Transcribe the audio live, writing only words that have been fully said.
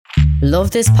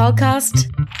Love this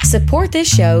podcast? Support this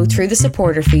show through the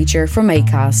supporter feature from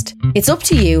Acast. It's up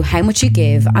to you how much you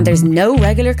give and there's no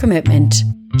regular commitment.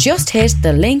 Just hit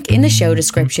the link in the show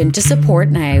description to support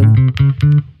now.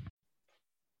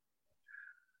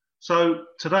 So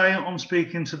today I'm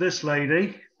speaking to this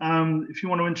lady. If you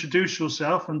want to introduce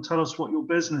yourself and tell us what your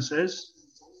business is.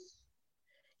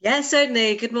 Yeah,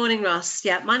 certainly. Good morning, Ross.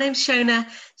 Yeah, my name's Shona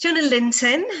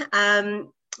Linton.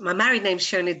 My married name's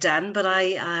Shona Dunn, but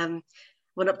I'm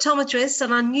an optometrist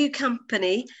and our new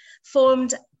company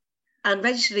formed and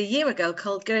registered a year ago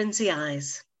called Guernsey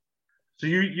Eyes. So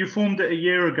you formed it a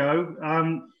year ago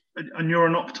and you're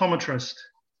an optometrist.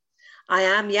 I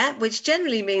am, yeah, which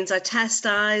generally means I test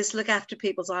eyes, look after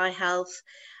people's eye health,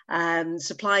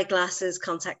 supply glasses,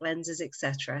 contact lenses,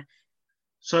 etc.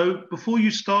 So before you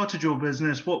started your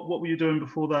business, what were you doing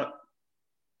before that?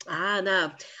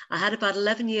 No. I had about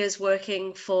 11 years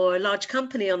working for a large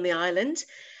company on the island.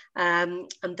 And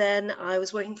then I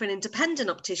was working for an independent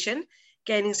optician,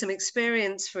 gaining some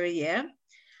experience for a year.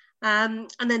 And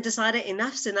then decided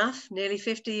enough's enough, nearly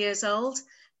 50 years old,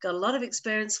 got a lot of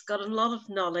experience, got a lot of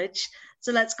knowledge.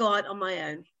 So let's go out on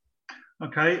my own.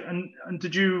 Okay. And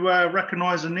did you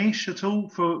recognize a niche at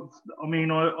all I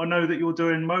know that you're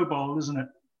doing mobile, isn't it?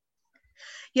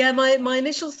 Yeah, my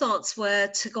initial thoughts were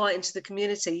to go out into the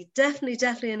community.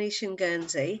 Definitely a niche in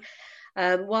Guernsey.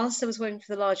 Whilst I was working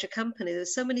for the larger company,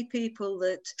 there's so many people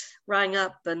that rang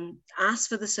up and asked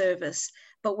for the service,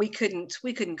 but we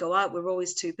couldn't go out. We were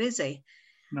always too busy.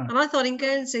 No. And I thought in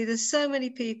Guernsey, there's so many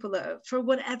people that, for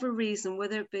whatever reason,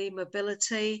 whether it be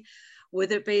mobility,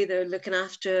 whether it be they're looking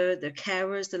after their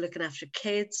carers, they're looking after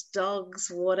kids,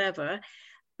 dogs, whatever,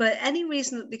 but any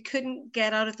reason that they couldn't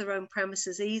get out of their own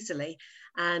premises easily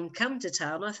and come to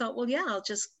town, I thought, well, yeah,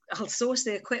 I'll source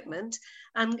the equipment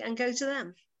and go to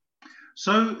them.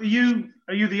 So are you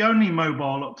the only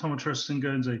mobile optometrist in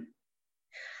Guernsey?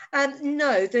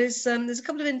 No, there's a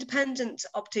couple of independent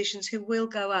opticians who will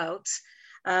go out,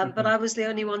 but I was the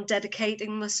only one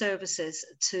dedicating my services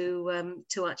to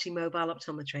actually mobile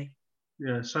optometry.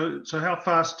 Yeah. So how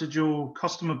fast did your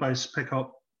customer base pick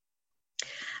up?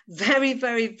 Very,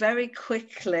 very, very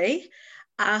quickly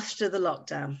after the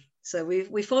lockdown. So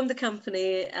we formed the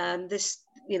company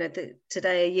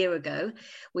today a year ago.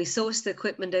 We sourced the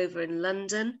equipment over in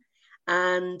London,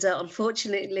 and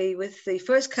unfortunately, with the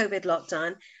first COVID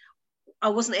lockdown, I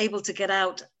wasn't able to get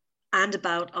out and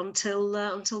about until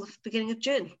the beginning of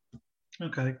June.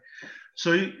 Okay.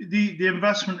 So the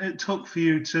investment it took for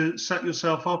you to set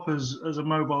yourself up as a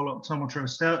mobile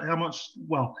optometrist, how much?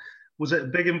 Well, was it a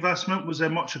big investment? Was there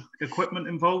much equipment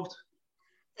involved?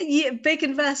 Yeah, big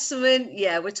investment.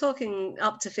 Yeah, we're talking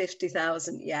up to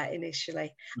 50,000. Yeah,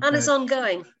 initially, and it's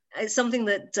ongoing. It's something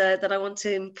that I want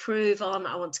to improve on.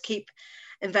 I want to keep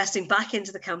investing back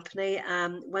into the company.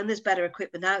 When there's better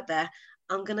equipment out there,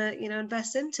 I'm gonna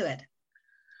invest into it.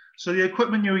 So the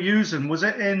equipment you're using, was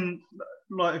it in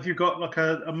like if you got like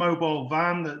a mobile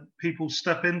van that people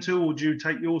step into, or do you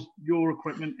take your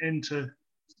equipment into?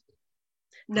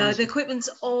 No, the equipment's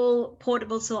all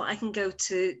portable, so I can go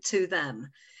to them.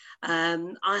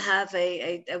 I have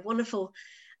a wonderful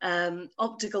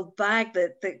optical bag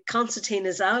that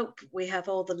concertinas out. We have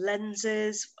all the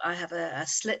lenses. I have a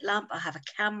slit lamp. I have a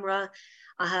camera.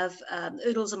 I have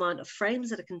oodles amount of frames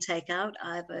that I can take out.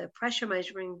 I have a pressure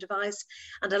measuring device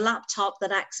and a laptop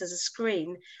that acts as a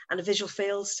screen and a visual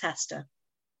fields tester.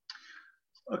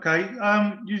 Okay.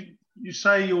 You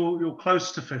say you're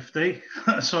close to 50.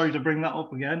 Sorry to bring that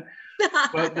up again,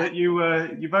 but that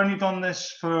you've only done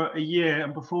this for a year,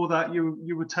 and before that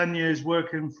you were 10 years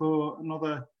working for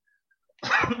another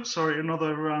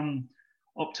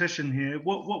optician here.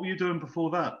 What were you doing before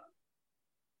that?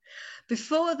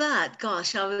 Before that,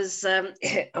 gosh, I was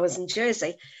in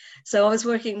Jersey, so I was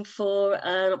working for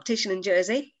an optician in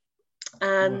Jersey,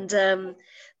 and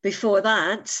before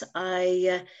that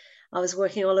I was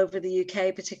working all over the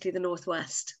UK, particularly the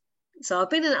Northwest. So I've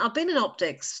been in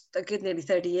optics a good nearly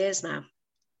 30 years now.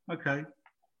 Okay.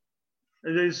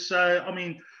 It is,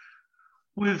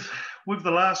 with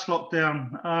the last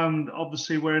lockdown,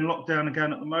 obviously we're in lockdown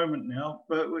again at the moment now,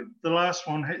 but with the last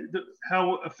one,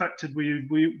 how affected were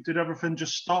you? Did everything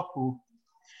just stop? Or?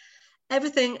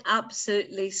 Everything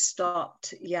absolutely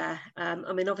stopped. Yeah.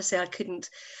 Obviously I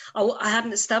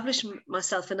hadn't established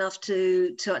myself enough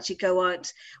to actually go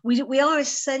out. We are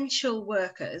essential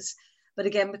workers, but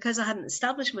again, because I hadn't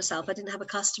established myself, I didn't have a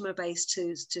customer base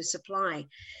to supply.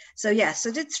 So yes,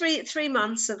 I did three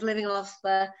months of living off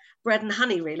bread and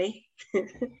honey, really.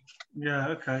 Yeah.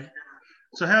 Okay.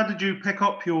 So how did you pick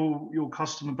up your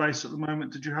customer base at the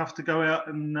moment? Did you have to go out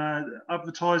and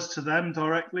advertise to them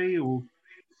directly, or?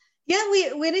 Yeah,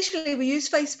 we initially we use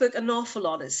Facebook an awful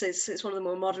lot. It's one of the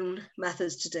more modern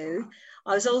methods to do.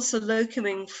 I was also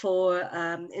locuming for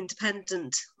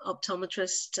independent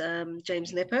optometrist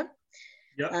James Nipper.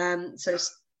 Yeah.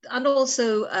 And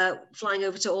also flying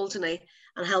over to Alderney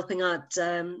and helping out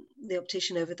the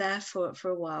optician over there for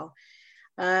a while.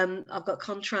 I've got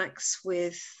contracts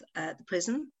with the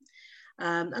prison,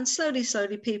 and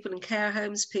slowly, people in care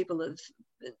homes, people have,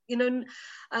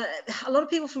 a lot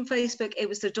of people from Facebook, it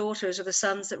was their daughters or the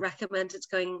sons that recommended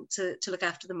going to look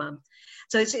after the mum.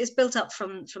 So it's built up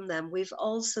from them. We've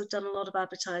also done a lot of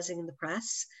advertising in the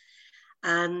press,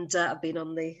 and I've been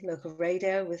on the local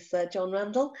radio with John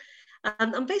Randall,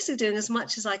 and I'm basically doing as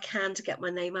much as I can to get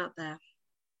my name out there.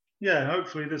 Yeah,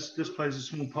 hopefully this plays a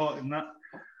small part in that.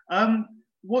 I've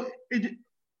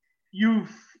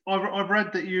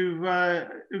read that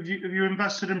have you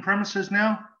invested in premises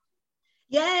now?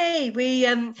 Yay!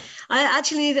 I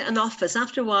actually needed an office.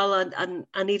 After a while,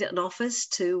 I needed an office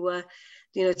to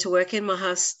work in. My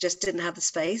house just didn't have the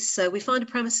space. So we found a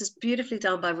premises beautifully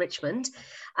down by Richmond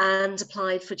and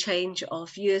applied for change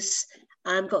of use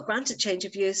and got granted change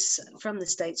of use from the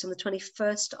States on the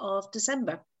 21st of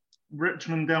December.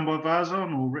 Richmond down by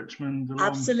Vazon or Richmond along?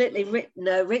 Absolutely.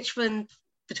 Richmond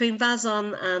between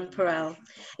Vazon and Perel.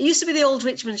 It used to be the old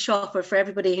Richmond Shopper for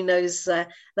everybody who knows that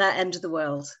end of the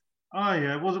world. Oh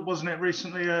yeah, wasn't it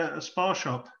recently a spa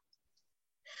shop?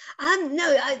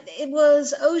 No, it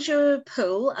was Osier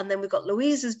Pool, and then we've got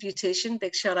Louisa's Beautician,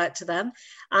 big shout out to them.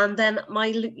 And then my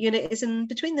unit is in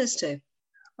between those two.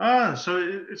 Ah, so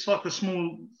it's like a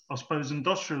small, I suppose,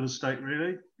 industrial estate,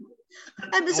 really.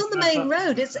 It's on the main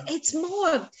road. It's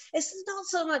not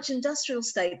so much industrial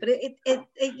estate, but it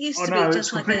used to be just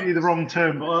it's completely the wrong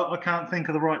term, but I can't think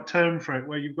of the right term for it,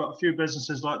 where you've got a few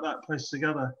businesses like that placed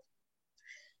together.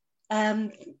 A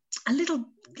little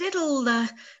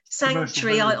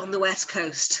sanctuary out on the west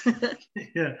coast.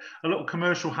 Yeah, a little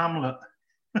commercial hamlet.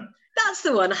 That's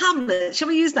the one, Hamlet. Shall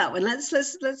we use that one? Let's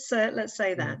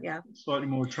say that. Yeah. Slightly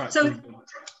more attractive. So,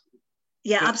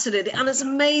 yeah, absolutely, and it's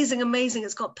amazing.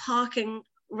 It's got parking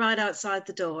right outside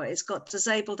the door. It's got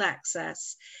disabled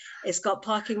access. It's got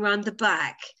parking around the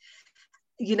back.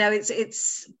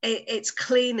 It's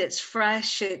clean. It's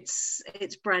fresh. It's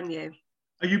brand new.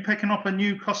 Are you picking up a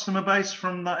new customer base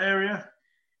from that area?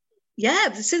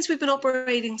 Yeah, since we've been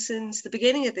operating since the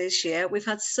beginning of this year, we've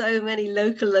had so many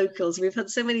locals. We've had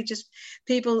so many just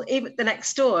people, even the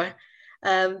next door.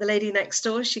 The lady next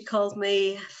door, she called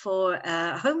me for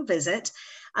a home visit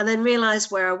and then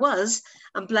realized where I was.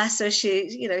 And bless her,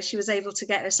 she was able to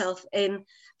get herself in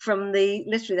from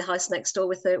literally the house next door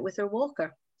with her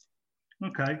walker.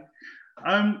 Okay.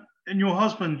 And your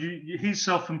husband, he's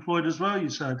self-employed as well, you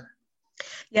said?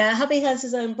 Yeah, hubby has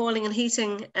his own boiling,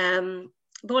 heating and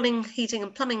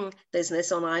plumbing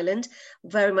business on Ireland,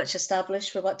 very much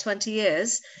established for about 20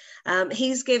 years.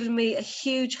 He's given me a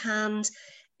huge hand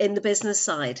in the business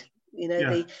side,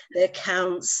 the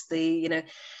accounts,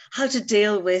 how to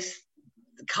deal with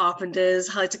carpenters,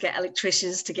 how to get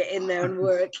electricians to get in there and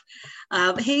work.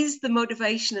 He's the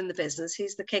motivation in the business.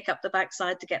 He's the kick up the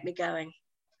backside to get me going.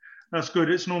 That's good.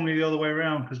 It's normally the other way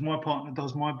around because my partner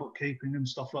does my bookkeeping and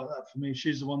stuff like that for me.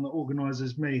 She's the one that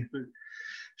organises me, but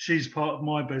she's part of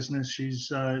my business.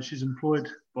 She's employed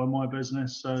by my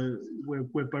business, so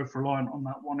we're both reliant on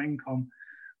that one income.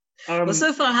 Well,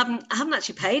 so far I haven't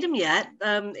actually paid him yet.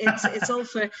 It's all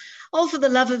for the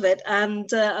love of it, and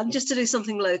just to do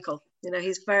something local.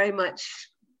 He's very much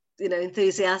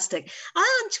enthusiastic,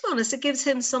 and to be honest, it gives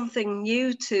him something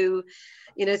new to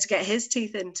get his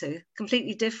teeth into,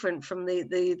 completely different from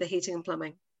the heating and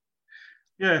plumbing.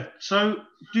 Yeah. So,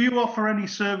 do you offer any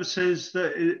services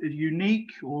that are unique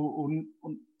or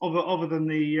other than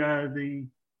the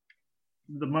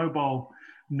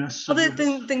mobileness? Other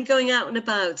than going out and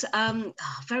about,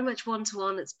 very much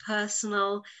one-to-one. It's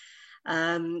personal.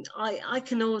 I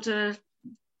can order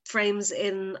frames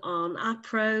in on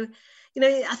APRO.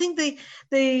 I think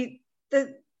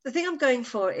the thing I'm going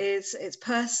for is it's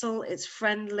personal, it's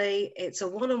friendly, it's a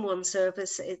one-on-one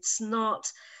service. It's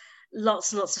not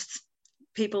lots and lots of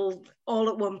people all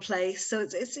at one place. So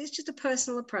it's just a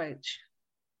personal approach.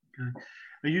 Okay.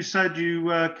 You said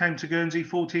you came to Guernsey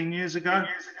 14 years ago?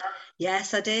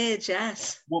 Yes, I did,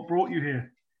 yes. What brought you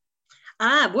here?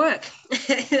 Work.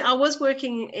 I was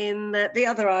working in the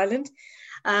other island,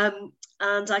 and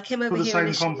I came over for the here same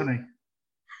initially. Company?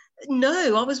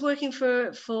 No, I was working for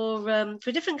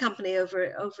a different company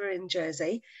over in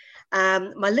Jersey.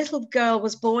 My little girl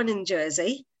was born in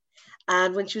Jersey,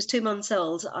 and when she was 2 months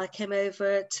old, I came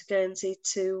over to Guernsey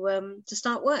to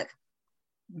start work.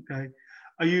 Okay.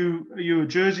 Are you a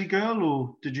Jersey girl,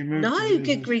 or did you move to No, Jersey?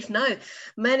 good grief, no.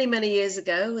 Many years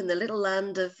ago in the little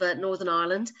land of Northern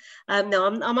Ireland. No,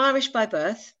 I'm Irish by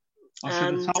birth. I should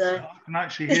have told you. I can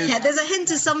actually hear. Yeah, there's a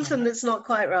hint of something that's not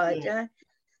quite right. Yeah.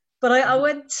 But I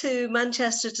went to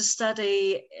Manchester to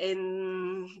study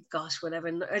in, whatever,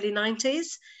 in the early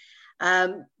 90s.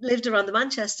 Lived around the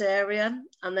Manchester area,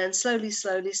 and then slowly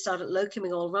started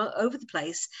locuming all over the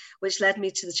place, which led me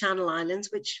to the Channel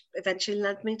Islands, which eventually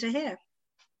led me to here.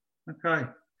 Okay.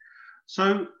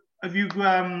 So have you,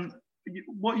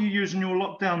 what are you using your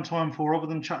lockdown time for other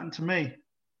than chatting to me?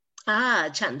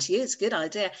 Chatting to you, it's a good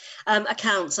idea.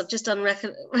 Accounts, I've just done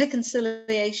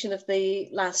reconciliation of the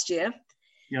last year.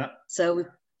 Yeah. So we've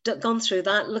gone through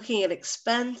that, looking at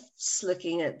expense,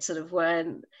 looking at sort of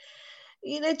when,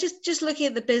 just looking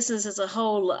at the business as a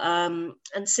whole, and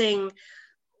seeing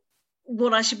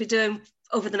what I should be doing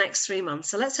over the next 3 months.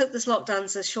 So let's hope this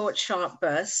lockdown's a short, sharp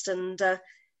burst, and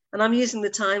I'm using the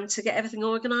time to get everything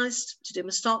organised, to do my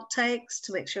stock takes,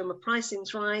 to make sure my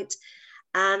pricing's right,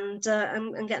 and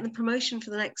getting the promotion for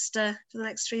the next 3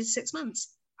 to 6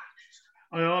 months.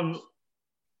 I'm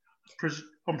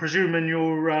presuming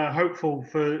you're hopeful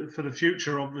for the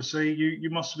future. Obviously, you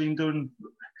must have been doing.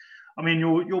 I mean,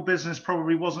 your business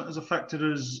probably wasn't as affected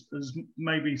as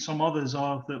maybe some others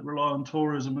are that rely on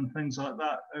tourism and things like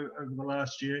that over the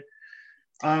last year.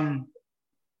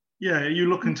 Yeah, are you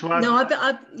looking to add? No,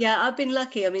 I've been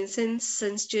lucky. I mean,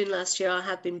 since June last year, I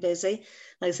have been busy.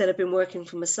 Like I said, I've been working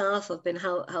for myself. I've been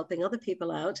helping other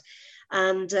people out,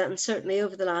 and certainly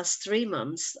over the last 3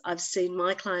 months, I've seen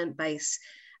my client base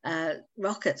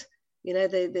rocket.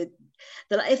 If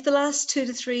the last 2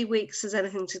 to 3 weeks is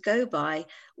anything to go by,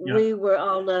 yeah, we were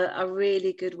on a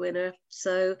really good winner.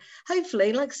 So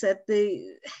hopefully, like I said,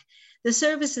 the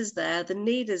service is there, the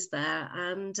need is there,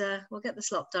 and we'll get this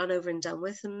lockdown over and done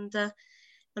with, and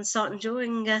start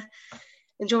enjoying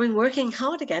working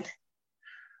hard again.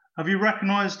 Have you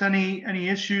recognised any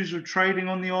issues with trading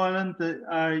on the island that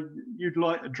you'd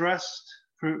like addressed,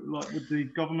 with the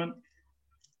government?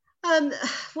 I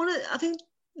think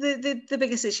the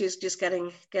biggest issue is just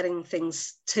getting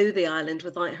things to the island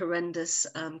without horrendous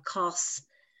costs,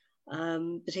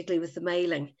 particularly with the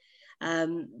mailing.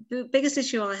 The biggest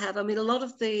issue I have, I mean, a lot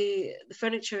of the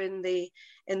furniture in the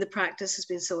practice has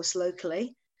been sourced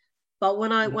locally, but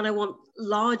when I want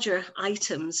larger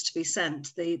items to be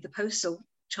sent, the postal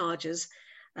charges,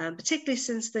 particularly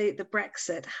since the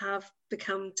Brexit, have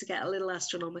become to get a little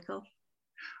astronomical.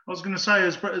 I was going to say,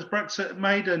 has Brexit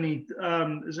made any?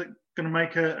 Is it going to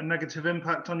make a negative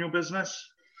impact on your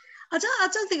business? I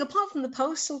don't think, apart from the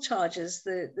postal charges,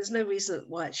 there's no reason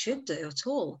why it should do at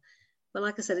all. But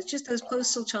like I said, it's just those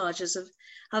postal charges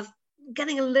have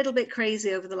getting a little bit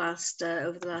crazy over the last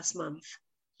month.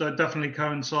 So it definitely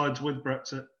coincides with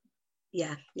Brexit.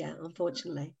 Yeah,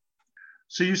 unfortunately.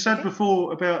 So you said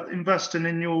before about investing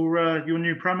in your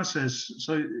new premises.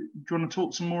 So do you want to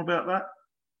talk some more about that?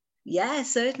 Yeah,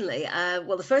 certainly.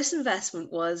 Well, the first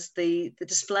investment was the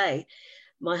display.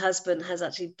 My husband has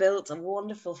actually built a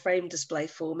wonderful frame display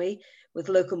for me with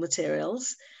local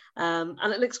materials.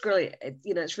 And it looks great.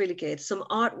 It's really good. Some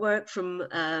artwork from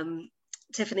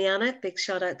Tiffany Anna, big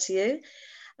shout out to you.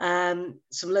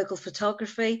 Some local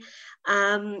photography.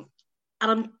 And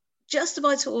I'm just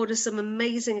about to order some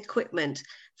amazing equipment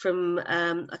from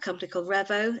a company called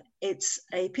Revo. It's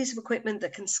a piece of equipment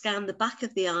that can scan the back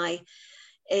of the eye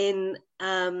in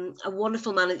a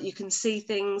wonderful manner. You can see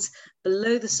things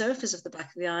below the surface of the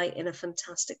back of the eye in a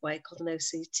fantastic way, called an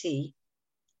OCT.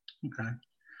 Okay.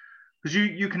 Because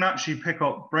you can actually pick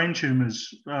up brain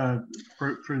tumours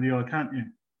through the eye, can't you?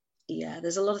 Yeah,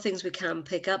 there's a lot of things we can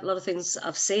pick up, a lot of things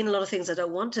I've seen, a lot of things I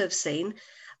don't want to have seen,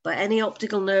 but any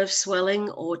optical nerve swelling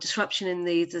or disruption in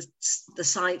the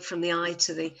sight from the eye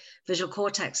to the visual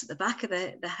cortex at the back of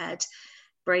the head,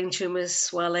 brain tumours,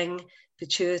 swelling,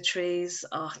 pituitaries,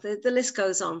 the list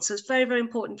goes on. So it's very, very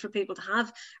important for people to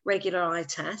have regular eye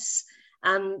tests.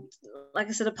 And like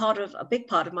I said, a big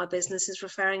part of my business is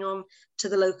referring on to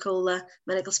the local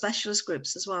medical specialist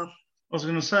groups as well. I was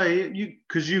going to say,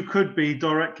 because you could be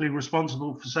directly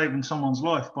responsible for saving someone's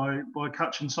life by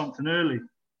catching something early.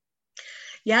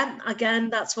 Yeah,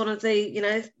 again, that's one of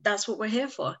that's what we're here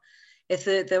for. If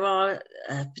there are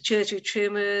pituitary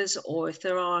tumours, or if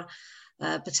there are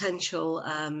potential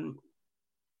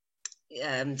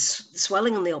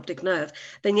swelling on the optic nerve,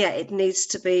 then yeah, it needs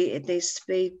to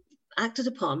be acted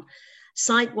upon.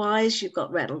 Sight-wise, you've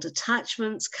got retinal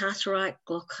detachments, cataract,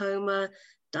 glaucoma,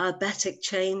 diabetic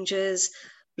changes,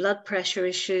 blood pressure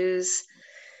issues.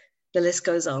 The list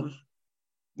goes on.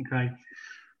 Okay.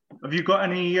 Have you got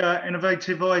any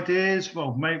innovative ideas?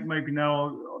 Well, maybe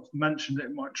now I've mentioned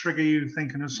it might trigger you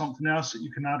thinking of something else that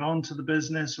you can add on to the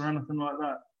business or anything like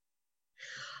that?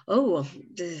 Oh,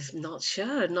 not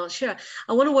sure, not sure.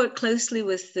 I want to work closely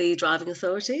with the driving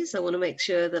authorities. I want to make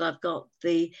sure that I've got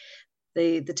the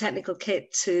technical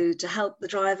kit to help the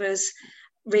drivers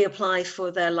reapply for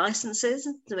their licenses,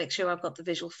 to make sure I've got the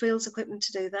visual fields equipment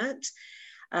to do that.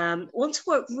 Want to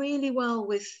work really well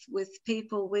with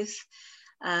people with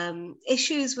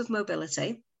issues with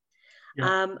mobility.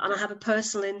 Yeah. And I have a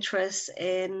personal interest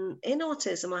in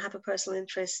autism. I have a personal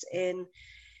interest in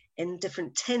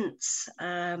different tints,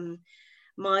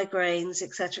 migraines,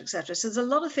 etc., etc. So there's a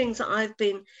lot of things that I've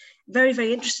been very,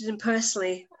 very interested in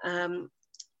personally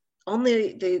on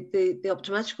the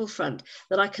optometrical front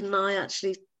that I can now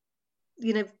actually,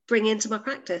 bring into my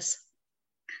practice.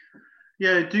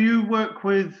 Yeah. Do you work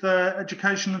with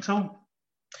education at all?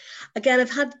 Again,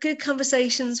 I've had good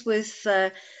conversations with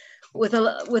a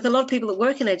lot of people that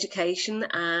work in education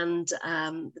and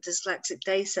the Dyslexic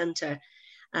Day Centre.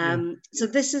 So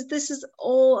this is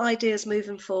all ideas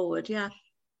moving forward. Yeah,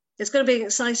 it's going to be an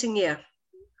exciting year.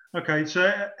 Okay,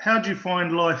 so how do you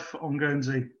find life on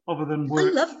Guernsey other than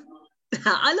work?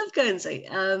 I love Guernsey.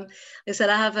 Like I said,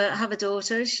 I have a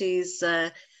daughter. She's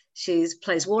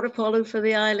plays water polo for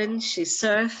the island. She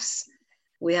surfs.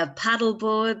 We have paddle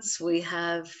boards. We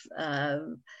have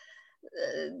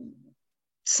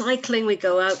cycling. We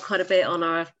go out quite a bit on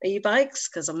our e-bikes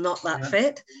because I'm not that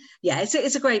fit. Yeah,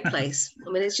 it's a great place.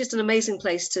 I mean, it's just an amazing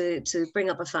place to bring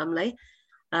up a family.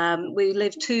 We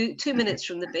live two minutes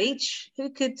from the beach. Who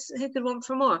could want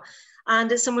for more?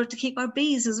 And it's somewhere to keep our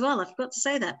bees as well. I forgot to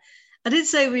say that. I did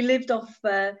say we lived off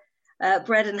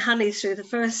bread and honey through the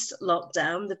first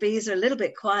lockdown. The bees are a little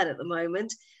bit quiet at the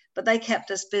moment, but they kept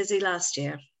us busy last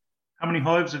year. How many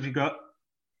hives have you got?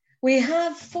 We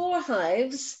have 4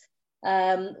 hives,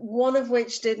 one of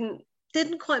which didn't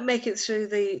quite make it through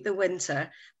the winter,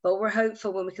 but we're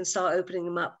hopeful when we can start opening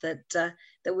them up that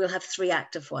we'll have 3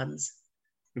 active ones.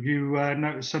 Have you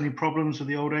noticed any problems with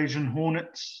the old Asian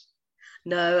hornets?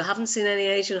 No, I haven't seen any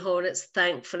Asian hornets,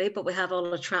 thankfully, but we have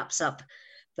all the traps up.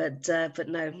 But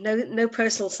no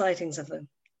personal sightings of them.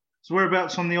 So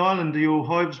whereabouts on the island are your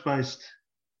hives based?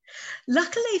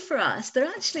 Luckily for us, they're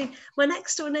actually, my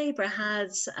next door neighbour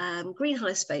has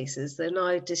greenhouse spaces. They're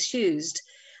now disused,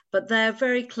 but they're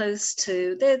very close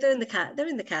to. They're in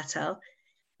the Cattell,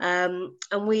 and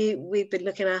we've been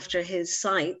looking after his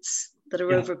sites that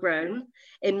are overgrown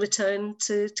in return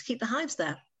to keep the hives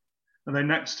there. Are they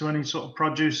next to any sort of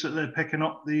produce that they're picking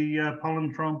up the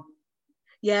pollen from?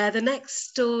 Yeah, they're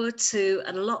next door to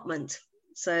an allotment.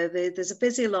 So there's a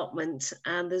busy allotment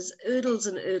and there's oodles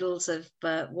and oodles of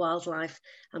wildlife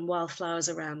and wildflowers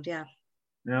around, yeah.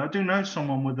 Yeah, I do know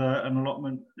someone with an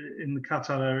allotment in the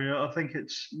Cattell area. I think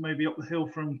it's maybe up the hill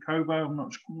from Cobo. I'm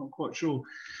not quite sure.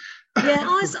 Yeah,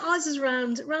 ours is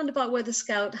round about where the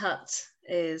Scout hut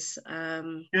is.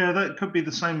 Yeah, that could be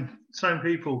the same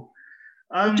people.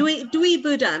 Dwi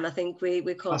Budan, I think we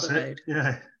call the road.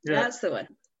 Yeah, that's the one.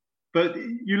 But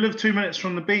you live 2 minutes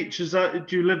from the beach. Do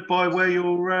you live by where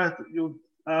your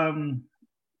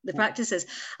the practice is?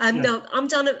 No, I'm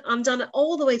done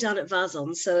all the way down at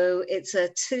Vazon. So it's a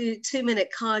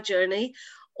 2-minute car journey,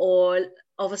 or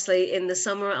obviously in the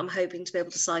summer I'm hoping to be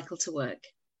able to cycle to work.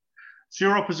 So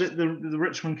you're opposite the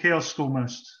Richmond kiosk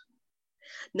almost.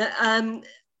 No,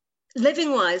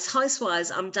 living wise, house wise,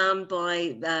 I'm down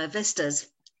by Vistas.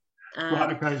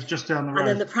 Right, okay, it's just down the road. And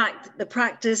then the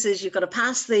practice is you've got to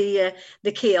pass the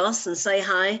kiosk and say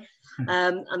hi,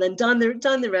 and then down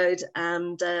the road.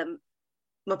 And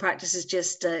my practice is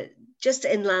just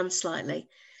inland slightly.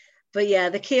 But yeah,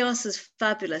 the kiosk is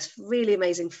fabulous, really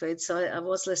amazing food. So I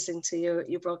was listening to your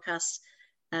broadcast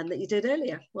that you did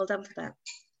earlier. Well done for that.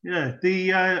 Yeah,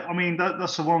 I mean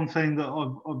that's the one thing that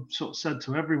I've sort of said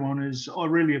to everyone is I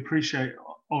really appreciate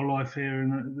our life here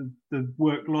and the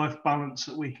work-life balance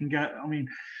that we can get. I mean,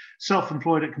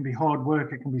 self-employed, it can be hard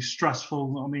work, it can be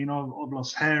stressful. I mean, I've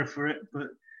lost hair for it, but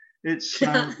it's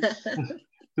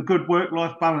the good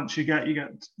work-life balance you get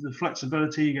the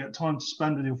flexibility, you get time to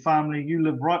spend with your family. You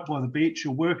live right by the beach,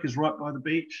 your work is right by the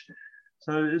beach,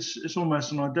 so it's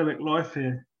almost an idyllic life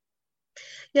here.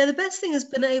 Yeah, the best thing has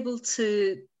been able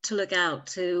to look out,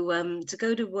 to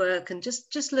go to work and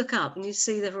just look up and you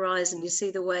see the horizon, you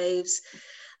see the waves.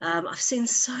 I've seen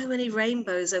so many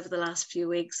rainbows over the last few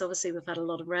weeks. Obviously, we've had a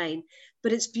lot of rain,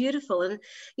 but it's beautiful. And,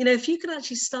 if you can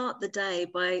actually start the day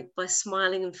by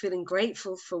smiling and feeling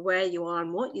grateful for where you are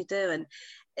and what you're doing,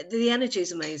 the energy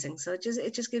is amazing. So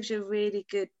it just gives you a really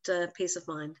good peace of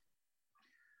mind.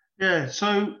 Yeah.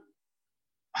 So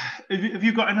have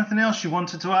you got anything else you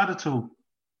wanted to add at all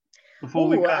before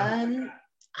we go?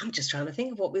 I'm just trying to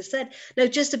think of what we've said. No,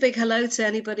 just a big hello to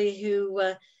anybody who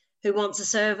wants a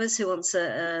service, who wants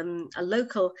a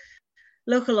local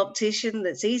optician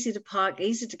that's easy to park,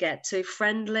 easy to get to,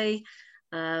 friendly.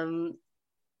 It's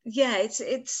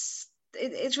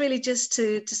really just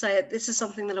to say this is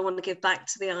something that I want to give back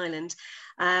to the island.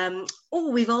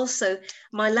 We've also,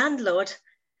 my landlord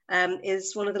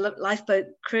is one of the lifeboat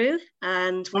crew,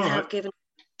 and we have given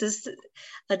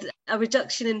a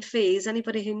reduction in fees.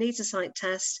 Anybody who needs a sight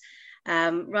test,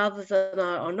 rather than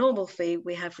our normal fee,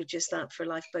 we have reduced that for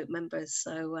lifeboat members.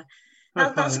 So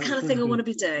that's the kind of thing I want to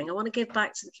be doing. I want to give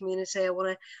back to the community. I want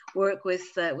to work with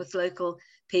local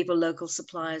people, local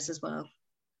suppliers as well.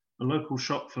 A local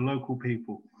shop for local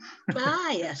people.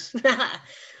 Yes.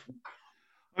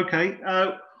 Okay.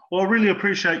 Well, I really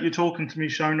appreciate you talking to me,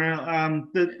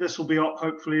 Shona. This will be up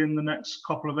hopefully in the next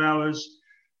couple of hours.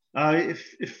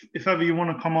 If ever you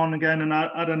want to come on again and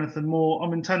add anything more,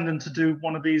 I'm intending to do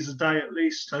one of these a day at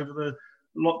least over the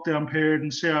lockdown period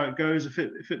and see how it goes. If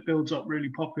it builds up really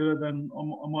popular, then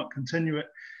I might continue it.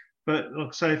 But like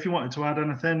I say, if you wanted to add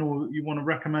anything or you want to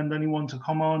recommend anyone to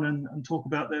come on and talk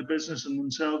about their business and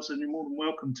themselves, then you're more than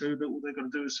welcome to. All they've got to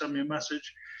do is send me a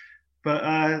message. But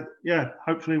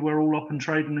hopefully we're all up and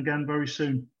trading again very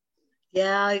soon.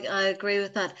 Yeah, I agree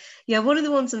with that. Yeah, one of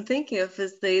the ones I'm thinking of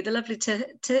is the lovely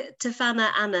Tefana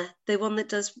Anna, the one that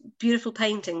does beautiful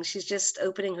paintings. She's just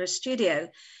opening her studio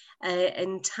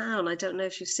in town. I don't know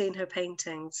if you've seen her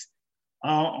paintings.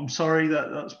 I'm sorry,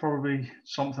 that's probably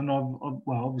something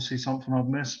obviously something I've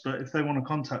missed. But if they want to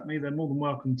contact me, they're more than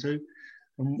welcome to.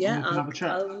 And we can have a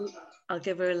chat. I'll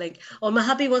give her a link. Or my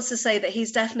hubby wants to say that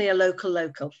he's definitely a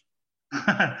local.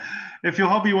 If your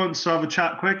hubby wants to have a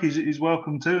chat quick, he's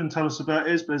welcome to and tell us about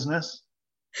his business.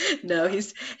 No,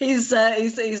 he's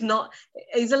not.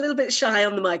 He's a little bit shy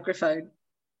on the microphone.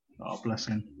 Oh, bless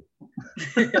him.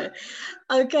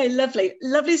 Okay, lovely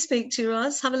to speak to you,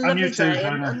 Ross. Have a lovely day.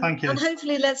 Thank you. And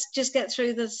hopefully let's just get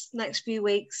through this next few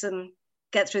weeks and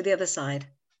get through the other side.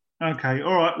 Okay,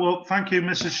 all right. Well, thank you,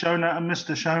 Mrs. Shona and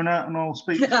Mr. Shona, and I'll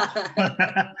speak.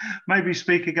 Maybe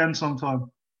speak again sometime.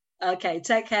 Okay,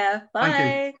 take care. Bye.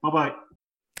 Thank you. Bye-bye.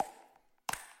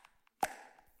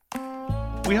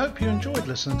 We hope you enjoyed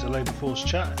listening to Labour Force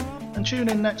Chat and tune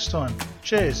in next time.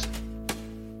 Cheers.